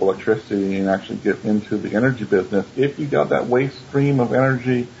amount of electricity and actually get into the energy business if you got that waste stream of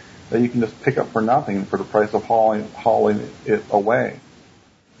energy that you can just pick up for nothing for the price of hauling it away.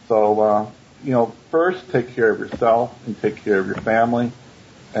 So, first take care of yourself and take care of your family,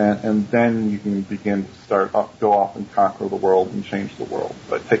 and then you can begin to go off and conquer the world and change the world.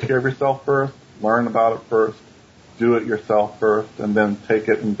 But take care of yourself first, learn about it first, do it yourself first, and then take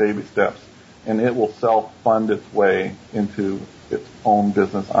it in baby steps. And it will self-fund its way into its own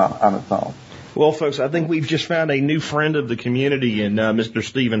business on its own. Well, folks, I think we've just found a new friend of the community in Mr.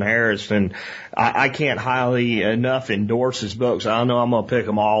 Stephen Harris, and I can't highly enough endorse his books. I know I'm going to pick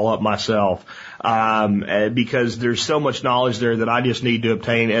them all up myself because there's so much knowledge there that I just need to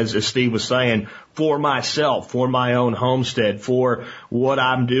obtain, as Steve was saying, for myself, for my own homestead, for what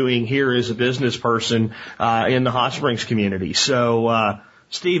I'm doing here as a business person in the Hot Springs community. So,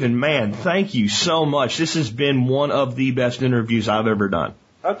 Stephen, man, thank you so much. This has been one of the best interviews I've ever done.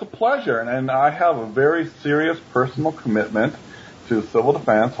 That's a pleasure, and I have a very serious personal commitment to civil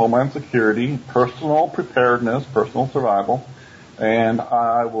defense, homeland security, personal preparedness, personal survival, and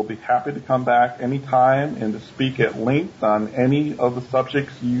I will be happy to come back anytime and to speak at length on any of the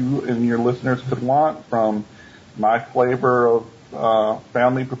subjects you and your listeners could want, from my flavor of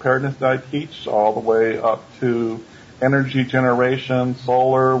family preparedness that I teach all the way up to energy generation,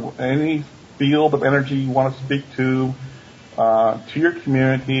 solar, any field of energy you want to speak to your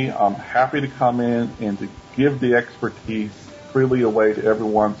community. I'm happy to come in and to give the expertise freely away to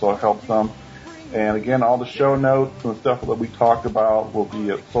everyone so it helps them. And again, all the show notes and stuff that we talked about will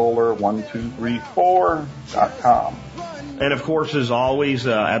be at solar1234.com. And, of course, as always,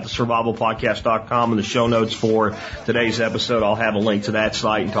 at the survivalpodcast.com, in the show notes for today's episode, I'll have a link to that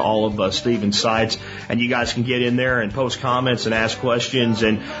site and to all of Stephen's sites. And you guys can get in there and post comments and ask questions.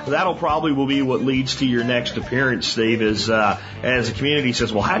 And that'll probably will be what leads to your next appearance, Steve, as the community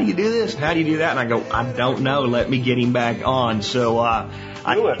says, well, how do you do this? And how do you do that? And I go, I don't know. Let me get him back on. So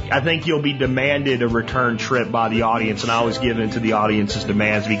I think you'll be demanded a return trip by the audience, and I always give in to the audience's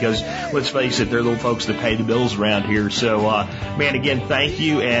demands because, let's face it, they're the folks that pay the bills around here. So, man, again, thank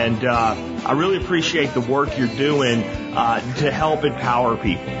you, and I really appreciate the work you're doing to help empower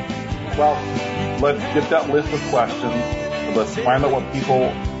people. Well, let's get that list of questions. Let's find out what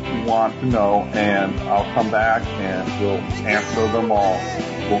people want to know, and I'll come back and we'll answer them all.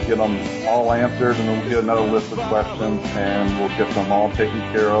 We'll get them all answered, and then we'll get another list of questions, and we'll get them all taken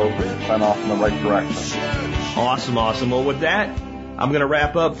care of and sent off in the right direction. Awesome. Well, with that, I'm going to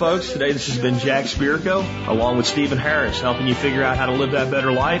wrap up, folks. Today, this has been Jack Spirko, along with Stephen Harris, helping you figure out how to live that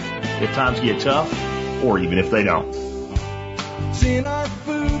better life if times get tough, or even if they don't. Seeing our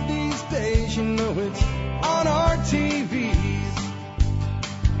food these days, you know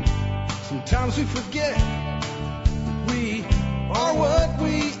Sometimes we forget we are what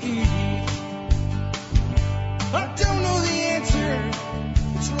we eat. I don't know the answer.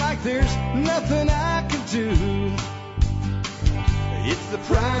 It's like there's nothing I can do. It's the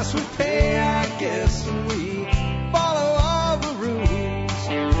price we pay, I guess, when we follow all the rules.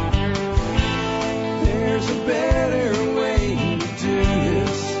 There's a better way to do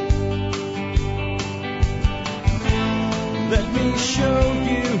this. Let me show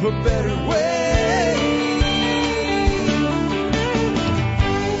you a better way.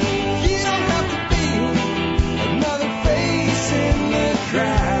 You don't have to be another face in the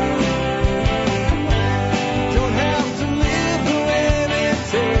crowd. Don't have to live the way they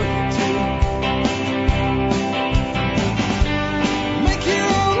tell you to. Make your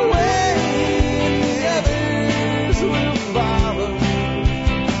own way and the others will follow.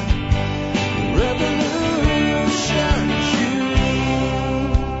 Revolution is you.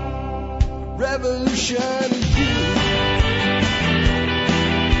 Revolution is you.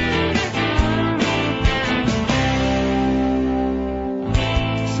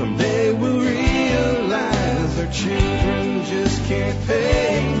 Someday we'll realize our children just can't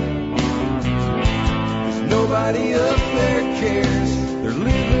pay. 'Cause nobody up there cares. They're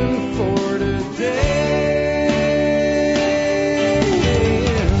living for